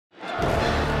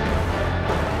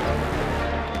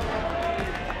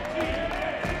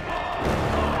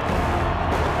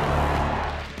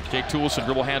Jake Toolson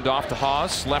dribble handoff to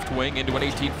Haas, left wing into an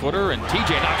 18-footer, and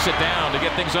TJ knocks it down to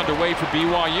get things underway for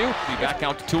BYU. Be back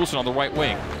out to Toolson on the right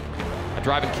wing. A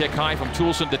driving kick high from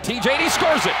Toolson to TJ, and he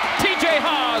scores it! TJ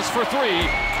Haas for three,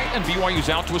 and BYU's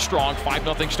out to a strong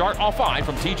 5-0 start, all 5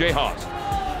 from TJ Haas.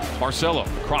 Marcelo,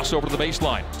 crossover to the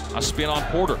baseline. A spin on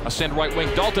Porter, a send right wing.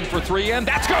 Dalton for three, and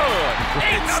that's good!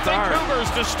 8-0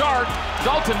 Cougars to start.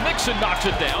 Dalton Nixon knocks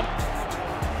it down.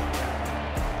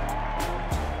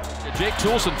 Jake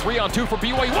Toolson, 3-on-2 for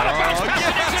BYU. What a bounce pass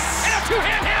to Nixon, and a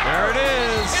two-hand hammer! There it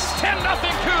is! It's 10-0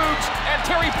 Cougs, and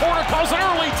Terry Porter calls an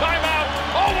early timeout.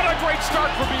 Oh, what a great start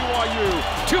for BYU.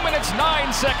 2 minutes, 9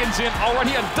 seconds in,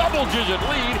 already a double-digit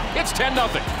lead. It's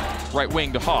 10-0. Right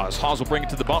wing to Haas. Haas will bring it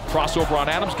to the bump. Crossover on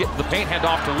Adams. Get to the paint. Hand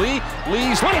off to Lee.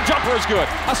 Lee's little jumper is good.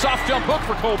 A soft jump hook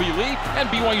for Kobe Lee. And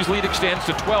BYU's lead extends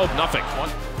to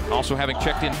 12-0. Also having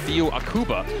checked in Theo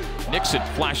Akuba. Nixon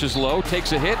flashes low,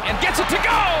 takes a hit, and gets it to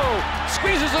go!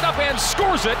 Squeezes it up and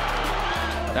scores it.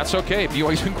 That's okay.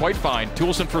 BYU's been quite fine.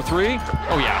 Toolson for three.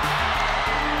 Oh,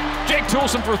 yeah. Jake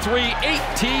Toolson for three.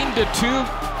 18-2.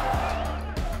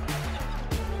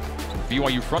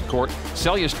 BYU front court.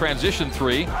 Sellius transition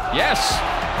three. Yes!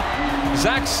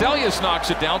 Zach Sellius knocks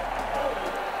it down.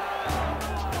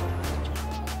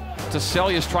 To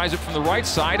Sellius, tries it from the right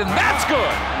side, and that's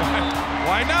good!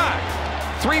 Why not?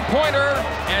 Three-pointer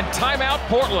and timeout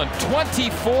Portland.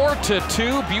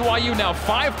 24-2. BYU now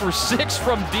 5 for 6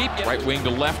 from deep. Right wing to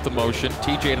left the motion.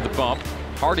 TJ to the bump.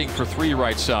 Harding for three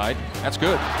right side. That's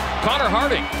good. Connor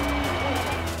Harding.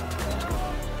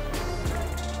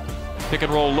 Pick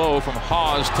and roll low from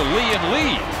Haas to Lee, and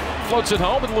Lee floats it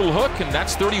home with a little hook, and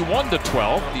that's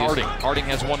 31-12. Harding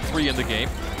has 1-3 in the game.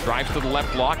 Drives to the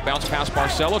left block, bounce past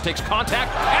Marcelo, takes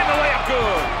contact, and the layup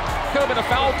good. Could have been a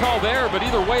foul call there, but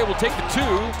either way, we'll take the 2.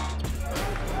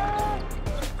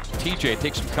 TJ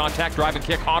takes some contact, driving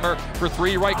kick. Connor for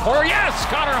three, right corner. Yes!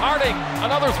 Connor Harding,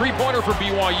 another three-pointer for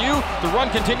BYU. The run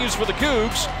continues for the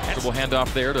Cougs. Dribble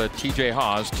handoff there to TJ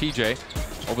Haas. TJ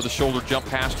over the shoulder jump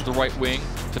pass to the right wing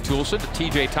to Toolson. To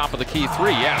TJ, top of the key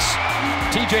three. Yes!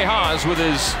 TJ Haas with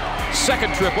his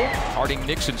second triple. Harding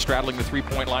Nixon straddling the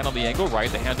three-point line on the angle. Right,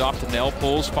 the handoff to Nell,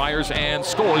 pulls, fires, and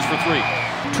scores for three.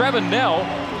 Trevin Nell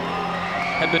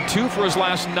had been 2 for his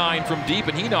last 9 from deep,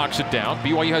 and he knocks it down.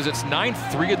 BYU has its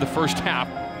 9th three of the first half.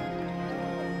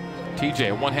 TJ,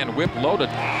 a one-hand whip, low to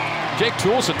Jake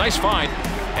Toolson. Nice find.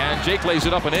 And Jake lays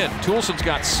it up and in. Toolson's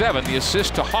got 7. The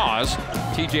assist to Haas.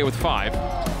 TJ with 5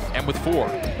 and with 4.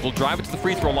 Will drive it to the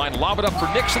free throw line. Lob it up for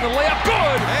Nixon. The layup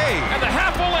good! Hey. And the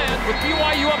half will end with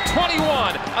BYU up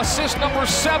 21. Assist number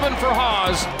 7 for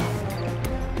Haas.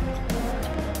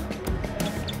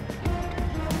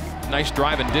 Nice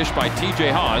drive and dish by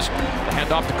TJ Haas. The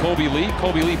handoff to Kobe Lee.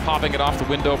 Kobe Lee popping it off the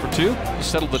window for 2. He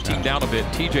settled the team down a bit.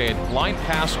 TJ, line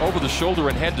pass over the shoulder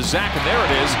and head to Zach, and there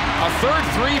it is. A third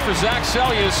three for Zach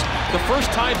Sellius. The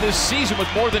first time this season with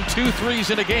more than 2 threes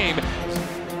in a game.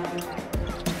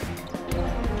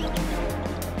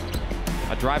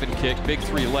 A driving kick, big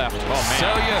 3 left. Oh man,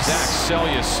 Sellius. Zach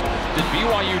Sellius. Did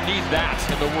BYU need that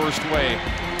in the worst way?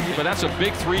 But that's a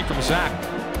big 3 from Zach.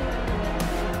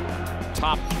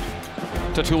 Top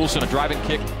to Toolson, a driving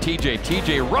kick.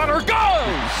 TJ, runner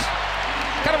goes!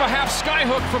 Kind of a half sky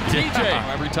hook from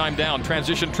TJ. Every time down,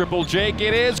 transition triple Jake,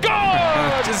 it is good!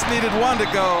 Just needed one to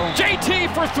go. JT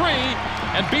for 3,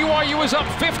 and BYU is up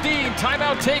 15.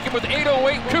 Timeout taken with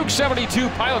 8:08. Cougs 72,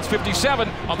 Pilots 57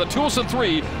 on the Toolson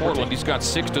 3. Portland, he's got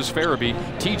 6, does Farabee.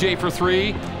 TJ for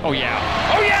 3. Oh yeah.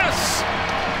 Oh yes!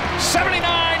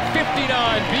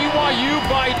 79-59, BYU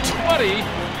by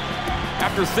 20.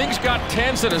 After things got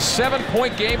tense in a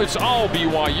 7-point game, it's all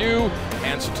BYU.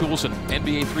 Hands to Toolson.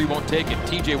 NBA 3 won't take it.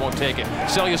 TJ won't take it.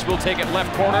 Sellius will take it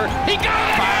left corner. He got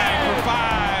it! 5 for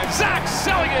 5. Zach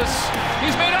Sellius.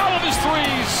 He's made all of his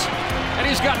threes. And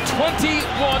he's got 21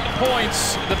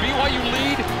 points. The BYU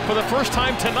lead for the first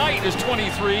time tonight is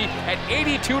 23 at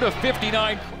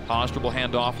 82-59. Haas dribble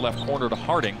handoff left corner to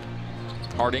Harding.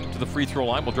 Harding to the free throw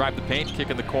line. Will drive the paint. Kick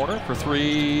in the corner for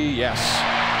 3. Yes.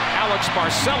 Alex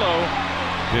Marcelo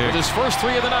with his first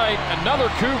 3 of the night. Another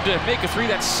Coug to make a 3.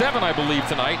 That's 7, I believe,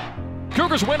 tonight.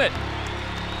 Cougars win it.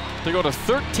 They go to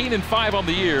 13-5 on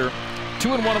the year.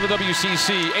 2-1 in the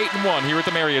WCC, 8-1 here at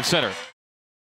the Marriott Center.